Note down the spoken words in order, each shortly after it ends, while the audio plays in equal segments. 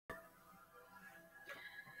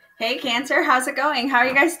Hey Cancer, how's it going? How are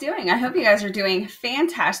you guys doing? I hope you guys are doing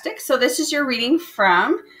fantastic. So this is your reading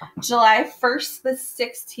from July 1st the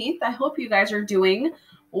 16th. I hope you guys are doing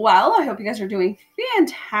well. I hope you guys are doing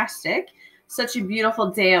fantastic. Such a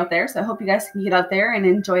beautiful day out there. So I hope you guys can get out there and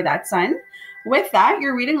enjoy that sun. With that,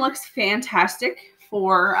 your reading looks fantastic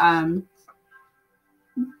for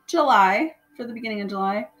July, for the beginning of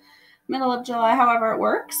July, middle of July, however it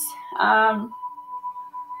works.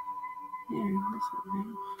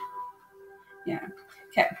 Yeah.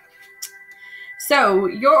 Okay. So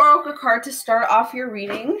your oracle card to start off your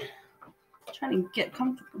reading, trying to get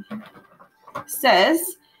comfortable here,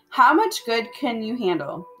 says, how much good can you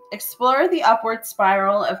handle? Explore the upward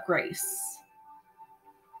spiral of grace.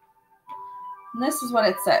 And this is what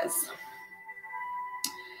it says.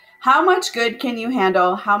 How much good can you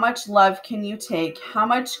handle? How much love can you take? How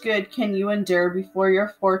much good can you endure before your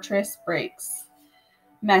fortress breaks?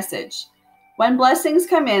 Message. When blessings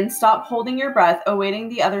come in, stop holding your breath, awaiting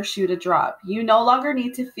the other shoe to drop. You no longer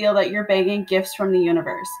need to feel that you're begging gifts from the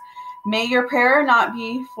universe. May your prayer not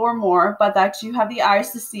be for more, but that you have the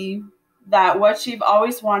eyes to see that what you've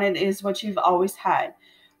always wanted is what you've always had.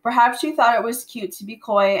 Perhaps you thought it was cute to be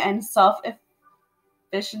coy and self-effacing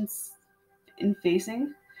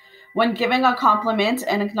when giving a compliment,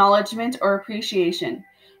 an acknowledgement, or appreciation.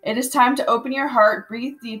 It is time to open your heart,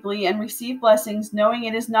 breathe deeply, and receive blessings, knowing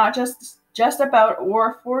it is not just about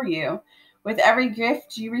or for you. With every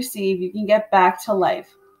gift you receive, you can get back to life.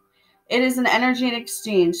 It is an energy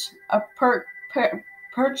exchange, a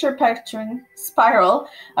perpetuating spiral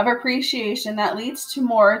of appreciation that leads to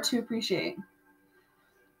more to appreciate.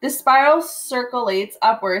 The spiral circulates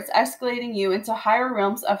upwards, escalating you into higher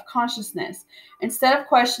realms of consciousness. Instead of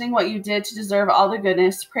questioning what you did to deserve all the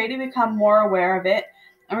goodness, pray to become more aware of it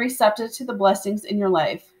and receptive to the blessings in your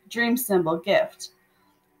life. Dream symbol, gift.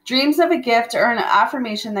 Dreams of a gift are an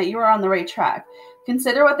affirmation that you are on the right track.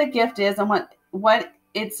 Consider what the gift is and what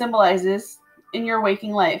it symbolizes in your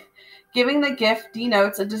waking life. Giving the gift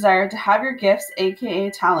denotes a desire to have your gifts, aka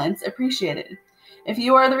talents, appreciated. If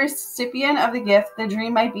you are the recipient of the gift, the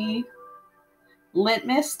dream might be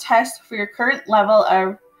litmus test for your current level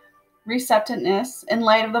of receptiveness in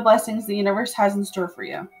light of the blessings the universe has in store for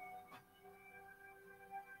you.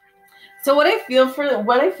 So what I feel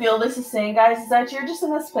this is saying, guys, is that you're just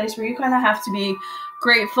in this place where you kind of have to be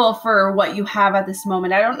grateful for what you have at this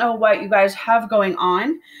moment. I don't know what you guys have going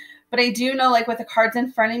on, but I do know, like with the cards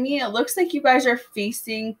in front of me, it looks like you guys are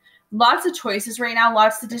facing lots of choices right now,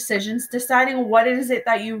 lots of decisions, deciding what is it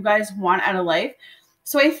that you guys want out of life.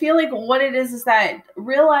 So I feel like what it is that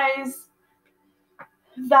realize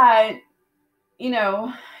that, you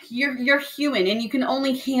know, you're human and you can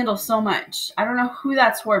only handle so much. I don't know who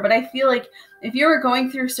that's for, but I feel like if you were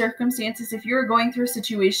going through circumstances, if you're going through a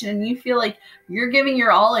situation and you feel like you're giving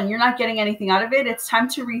your all and you're not getting anything out of it, it's time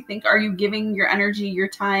to rethink, are you giving your energy, your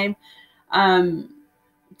time, to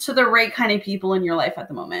the right kind of people in your life at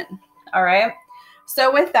the moment? All right.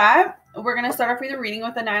 So with that, we're going to start off with the reading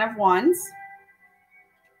with the Nine of Wands.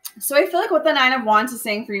 So I feel like what the Nine of Wands is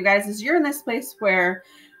saying for you guys is you're in this place where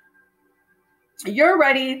you're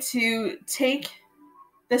ready to take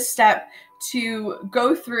the step to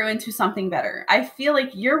go through into something better. I feel like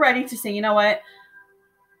you're ready to say, you know what?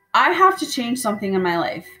 I have to change something in my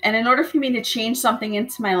life. And in order for me to change something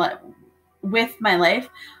into my life, with my life,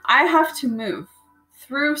 I have to move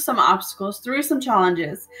through some obstacles, through some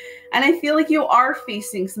challenges. And I feel like you are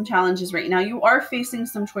facing some challenges right now. You are facing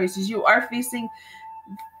some choices. You are facing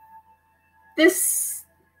this.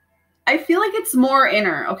 I feel like it's more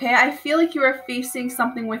inner, okay? I feel like you are facing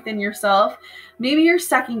something within yourself. Maybe you're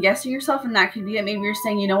second guessing yourself, and that could be it. Maybe you're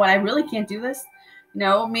saying, you know what, I really can't do this. You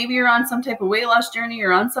know, maybe you're on some type of weight loss journey,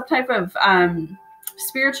 you're on some type of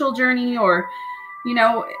spiritual journey, or, you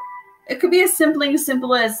know, it could be as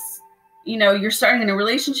simple as, you know, you're starting in a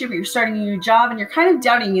relationship, or you're starting a new job, and you're kind of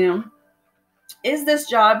doubting, you know, is this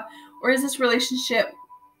job or is this relationship,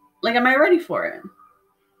 like, am I ready for it?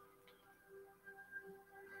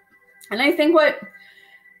 And I think what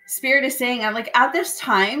Spirit is saying, I'm like, at this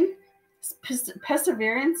time,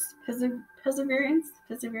 perseverance. I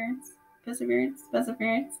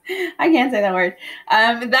can't say that word.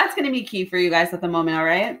 That's going to be key for you guys at the moment, all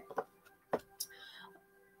right?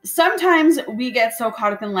 Sometimes we get so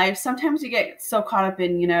caught up in life. Sometimes we get so caught up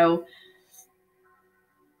in, you know,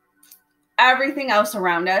 everything else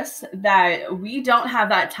around us that we don't have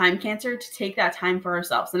that time, Cancer, to take that time for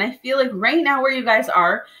ourselves. And I feel like right now where you guys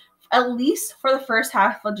are, at least for the first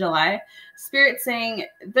half of July, Spirit's saying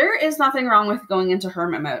there is nothing wrong with going into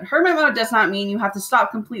hermit mode. Hermit mode does not mean you have to stop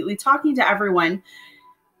completely talking to everyone.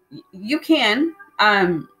 You can,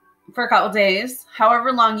 for a couple days,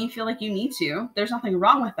 however long you feel like you need to. There's nothing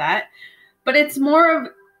wrong with that. But it's more of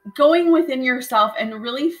going within yourself and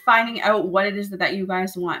really finding out what it is that you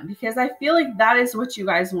guys want, because I feel like that is what you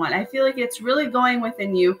guys want. I feel like it's really going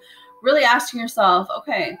within you, really asking yourself,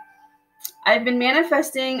 okay, I've been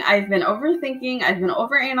manifesting, I've been overthinking, I've been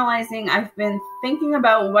overanalyzing, I've been thinking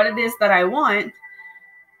about what it is that I want,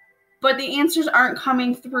 but the answers aren't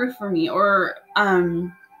coming through for me. Or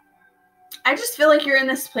I just feel like you're in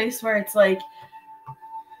this place where it's like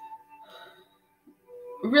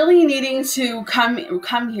really needing to come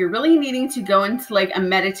here, really needing to go into like a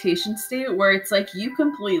meditation state where it's like you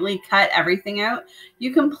completely cut everything out.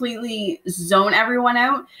 You completely zone everyone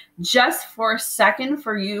out just for a second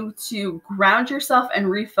for you to ground yourself and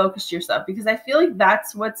refocus yourself. Because I feel like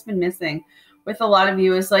that's what's been missing with a lot of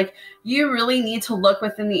you, is like you really need to look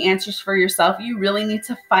within the answers for yourself. You really need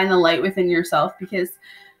to find the light within yourself, because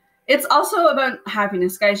it's also about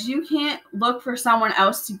happiness, guys. You can't look for someone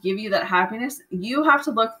else to give you that happiness. You have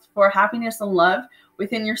to look for happiness and love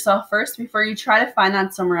within yourself first before you try to find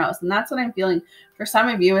that somewhere else. And that's what I'm feeling for some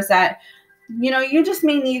of you, is that, you know, you just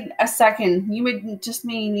may need a second. You would just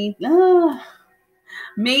may need to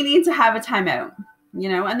have a timeout, you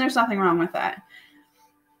know, and there's nothing wrong with that.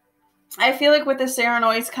 I feel like with the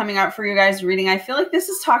Serenoids coming out for you guys reading, I feel like this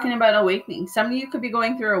is talking about awakening. Some of you could be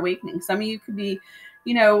going through awakening. Some of you could be,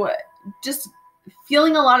 you know, just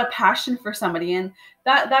feeling a lot of passion for somebody. And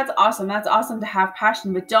that's awesome. That's awesome to have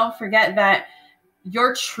passion. But don't forget that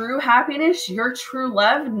your true happiness, your true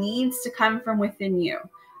love needs to come from within you.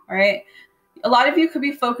 All right. A lot of you could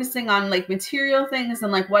be focusing on like material things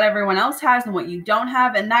and like what everyone else has and what you don't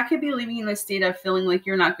have. And that could be leaving you in a state of feeling like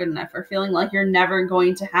you're not good enough, or feeling like you're never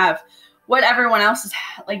going to have what everyone else is,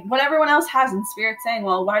 like what everyone else has, in spirit saying,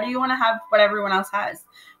 well, why do you want to have what everyone else has?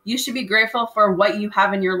 You should be grateful for what you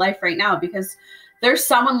have in your life right now, because there's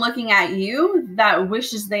someone looking at you that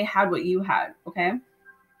wishes they had what you had. Okay.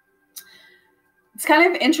 It's kind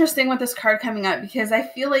of interesting with this card coming up, because I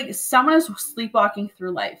feel like someone is sleepwalking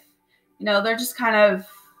through life. You know, they're just kind of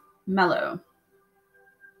mellow,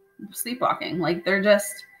 sleepwalking. Like they're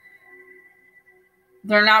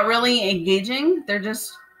not really engaging. They're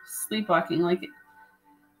just sleepwalking. Like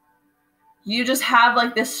you just have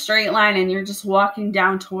like this straight line and you're just walking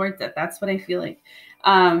down towards it. That's what I feel like.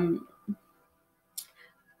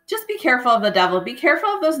 Just be careful of the devil. Be careful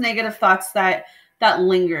of those negative thoughts that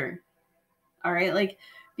linger. All right. Like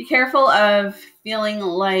be careful of feeling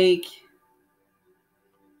like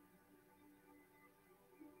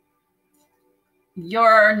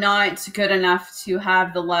you're not good enough to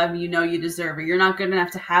have the love you know you deserve, or you're not good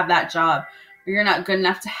enough to have that job, or you're not good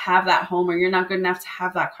enough to have that home, or you're not good enough to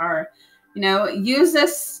have that car. You know, use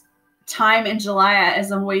this time in July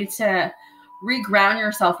as a way to reground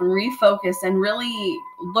yourself and refocus and really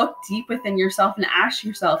look deep within yourself and ask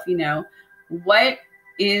yourself, you know, what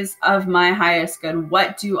is of my highest good?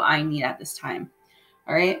 What do I need at this time?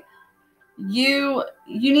 All right. You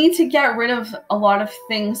need to get rid of a lot of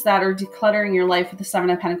things that are decluttering your life with the Seven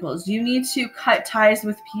of Pentacles. You need to cut ties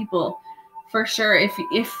with people for sure. If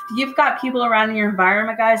you've got people around in your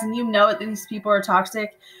environment, guys, and you know that these people are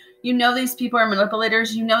toxic, you know these people are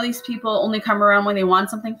manipulators, you know these people only come around when they want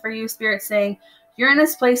something for you, Spirit's saying you're in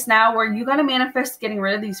this place now where you got to manifest getting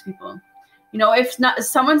rid of these people. You know, if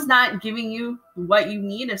someone's not giving you what you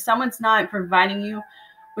need, if someone's not providing you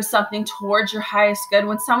with something towards your highest good,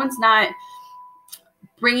 when someone's not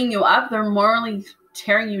bringing you up, they're morally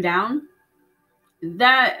tearing you down,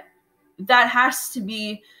 that has to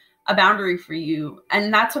be a boundary for you.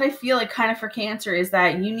 And that's what I feel like kind of for Cancer, is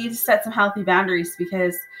that you need to set some healthy boundaries,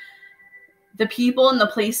 because the people and the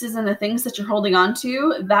places and the things that you're holding on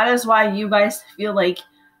to, that is why you guys feel like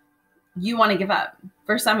you want to give up.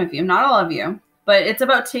 For some of you, not all of you, but it's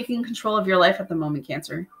about taking control of your life at the moment,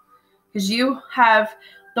 Cancer, because you have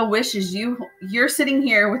the wishes. You're sitting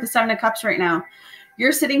here with the Seven of Cups right now.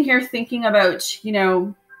 You're sitting here thinking about, you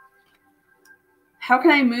know, how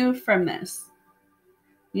can I move from this?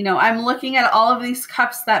 You know, I'm looking at all of these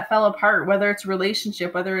cups that fell apart, whether it's a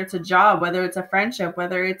relationship, whether it's a job, whether it's a friendship,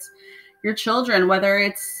 whether it's your children, whether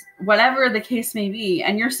it's whatever the case may be.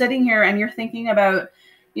 And you're sitting here and you're thinking about,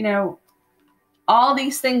 you know, all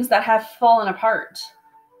these things that have fallen apart.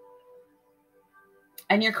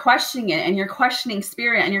 And you're questioning it, and you're questioning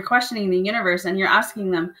Spirit, and you're questioning the universe, and you're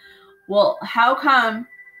asking them, well, how come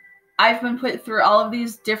I've been put through all of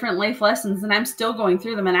these different life lessons and I'm still going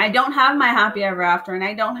through them, and I don't have my happy ever after, and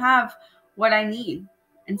I don't have what I need?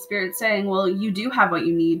 And Spirit's saying, well, you do have what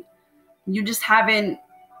you need. You just haven't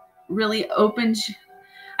really opened.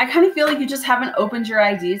 I kind of feel like you just haven't opened your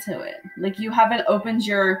idea to it. Like you haven't opened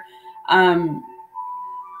your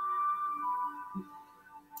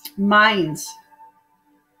mind,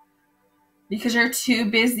 because you're too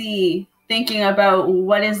busy thinking about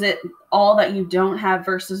what is it all that you don't have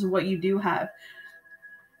versus what you do have.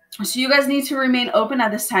 So you guys need to remain open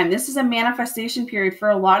at this time. This is a manifestation period for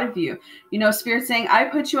a lot of you. You know, Spirit's saying, I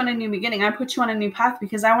put you on a new beginning. I put you on a new path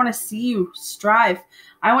because I want to see you strive.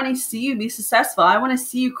 I want to see you be successful. I want to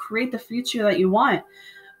see you create the future that you want.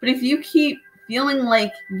 But if you keep feeling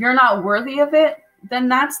like you're not worthy of it, then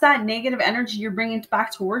that's that negative energy you're bringing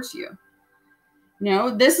back towards you. You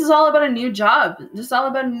know, this is all about a new job. This is all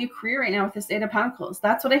about a new career right now with this Eight of Pentacles.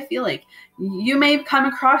 That's what I feel like. You may come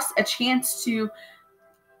across a chance to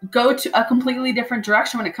go to a completely different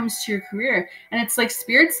direction when it comes to your career. And it's like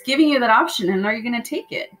Spirit's giving you that option. And are you going to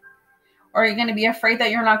take it? Or are you going to be afraid that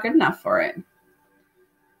you're not good enough for it?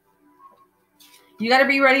 You got to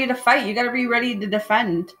be ready to fight. You got to be ready to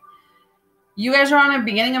defend. You guys are on the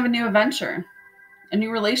beginning of a new adventure, a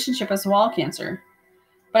new relationship as well, Cancer.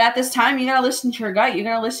 But at this time, you got to listen to your gut. You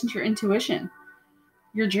got to listen to your intuition,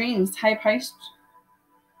 your dreams. High Priest.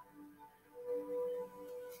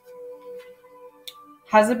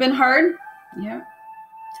 Has it been hard? Yeah.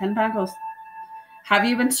 10 Pentacles. Have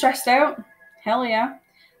you been stressed out? Hell yeah.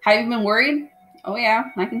 Have you been worried? Oh yeah.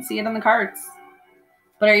 I can see it on the cards.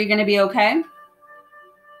 But are you going to be okay?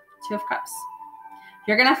 Two of Cups.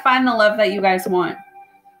 You're going to find the love that you guys want.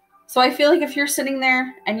 So I feel like if you're sitting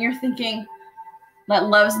there and you're thinking that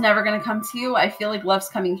love's never going to come to you, I feel like love's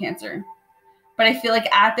coming, Cancer. But I feel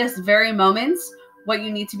like at this very moment, what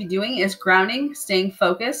you need to be doing is grounding, staying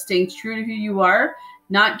focused, staying true to who you are,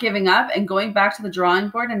 not giving up, and going back to the drawing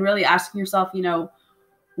board and really asking yourself, you know,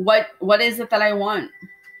 what is it that I want?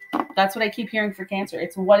 That's what I keep hearing for Cancer.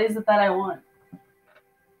 It's what is it that I want?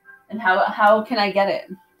 And how can I get it?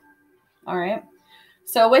 All right.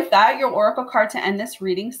 So with that, your oracle card to end this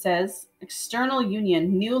reading says, external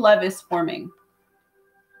union, new love is forming.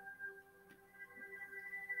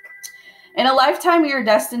 In a lifetime, we are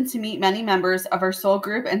destined to meet many members of our soul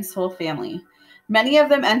group and soul family. Many of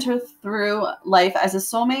them enter through life as a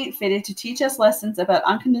soulmate fated to teach us lessons about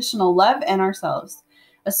unconditional love and ourselves.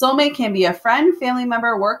 A soulmate can be a friend, family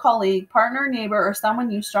member, work colleague, partner, neighbor, or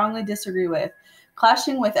someone you strongly disagree with,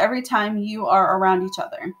 clashing with every time you are around each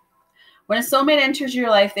other. When a soulmate enters your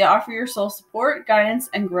life, they offer your soul support, guidance,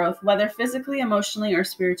 and growth, whether physically, emotionally, or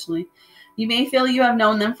spiritually. You may feel you have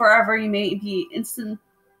known them forever. You may be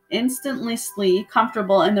instantly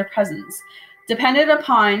comfortable in their presence. Dependent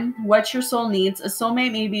upon what your soul needs, a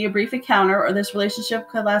soulmate may be a brief encounter, or this relationship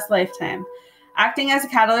could last a lifetime. Acting as a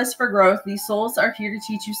catalyst for growth, these souls are here to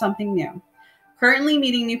teach you something new. Currently,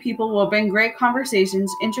 meeting new people will bring great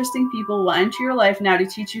conversations. Interesting people will enter your life now to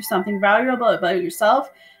teach you something valuable about yourself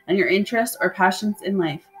and your interests or passions in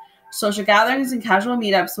life. Social gatherings and casual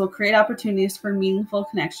meetups will create opportunities for meaningful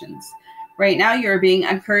connections. Right now, you are being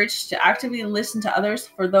encouraged to actively listen to others.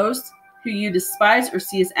 For those who you despise or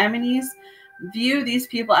see as enemies, view these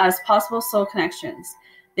people as possible soul connections.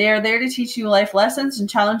 They are there to teach you life lessons and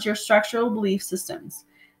challenge your structural belief systems.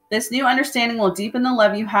 This new understanding will deepen the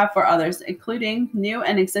love you have for others, including new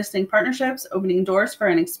and existing partnerships, opening doors for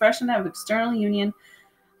an expression of external union.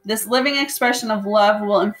 This living expression of love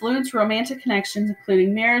will influence romantic connections,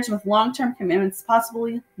 including marriage with long-term commitments,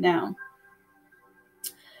 possibly now.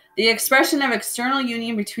 The expression of external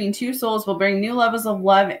union between two souls will bring new levels of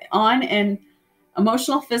love on an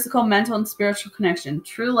emotional, physical, mental, and spiritual connection.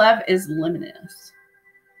 True love is limitless.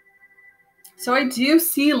 So I do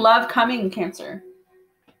see love coming, Cancer.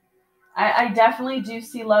 I definitely do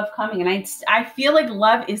see love coming. And I feel like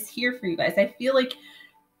love is here for you guys. I feel like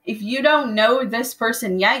if you don't know this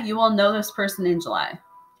person yet, you will know this person in July.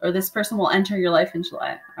 Or this person will enter your life in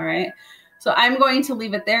July. All right? So I'm going to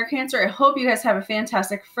leave it there, Cancer. I hope you guys have a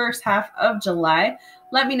fantastic first half of July.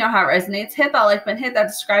 Let me know how it resonates. Hit that like button. Hit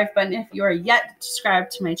that subscribe button if you are yet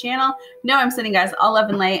subscribed to my channel. Know I'm sending guys all love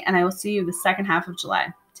and light. And I will see you the second half of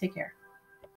July. Take care.